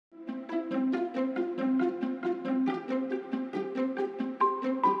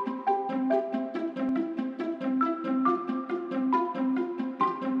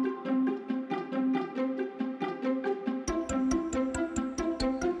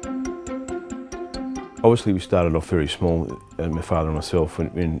Obviously we started off very small, my father and myself,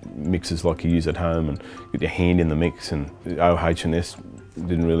 in mixes like you use at home and get your hand in the mix, and OH&S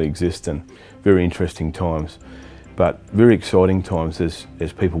didn't really exist, and very interesting times. But very exciting times as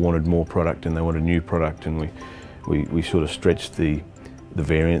people wanted more product and they wanted new product, and we sort of stretched the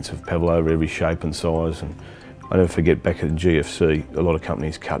variants of pavlova, every shape and size. And I never forget back at the GFC, a lot of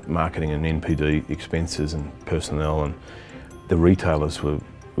companies cut marketing and NPD expenses and personnel, and the retailers were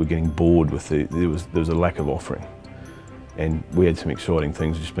getting bored with there was a lack of offering. And we had some exciting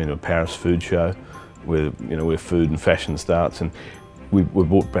things. We've just been to a Paris food show where food and fashion starts, and we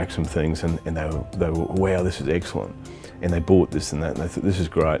brought back some things, and they were wow, this is excellent. And they bought this and that, and they thought this is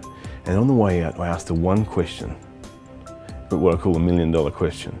great. And on the way out I asked her one question, but what I call $1 million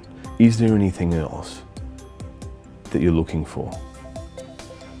question. Is there anything else that you're looking for?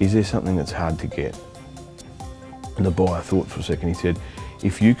 Is there something that's hard to get? And the buyer thought for a second. He said,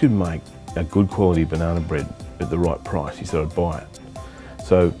 if you could make a good quality banana bread at the right price, he said, I'd buy it.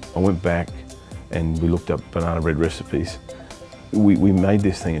 So I went back and we looked up banana bread recipes. We made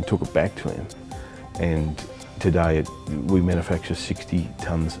this thing and took it back to him. And today we manufacture 60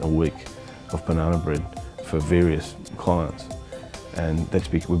 tonnes a week of banana bread for various clients. And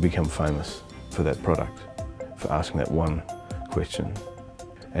we've become famous for that product, for asking that one question.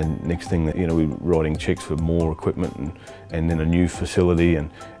 And next thing, we're writing checks for more equipment and then a new facility,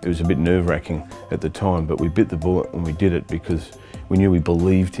 and it was a bit nerve-wracking at the time, but we bit the bullet and we did it because we knew we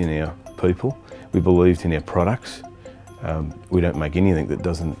believed in our people, we believed in our products. We don't make anything that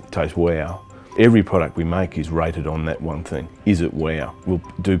doesn't taste wow. Every product we make is rated on that one thing. Is it wow?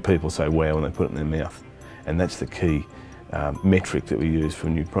 Do people say wow when they put it in their mouth? And that's the key metric that we use for a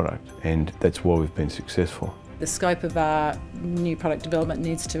new product, and that's why we've been successful. The scope of our new product development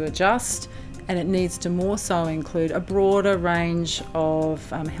needs to adjust, and it needs to more so include a broader range of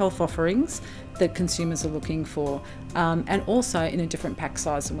health offerings that consumers are looking for, and also in a different pack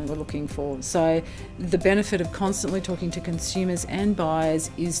size than we were looking for. So the benefit of constantly talking to consumers and buyers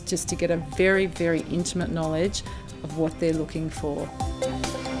is just to get a very, very intimate knowledge of what they're looking for.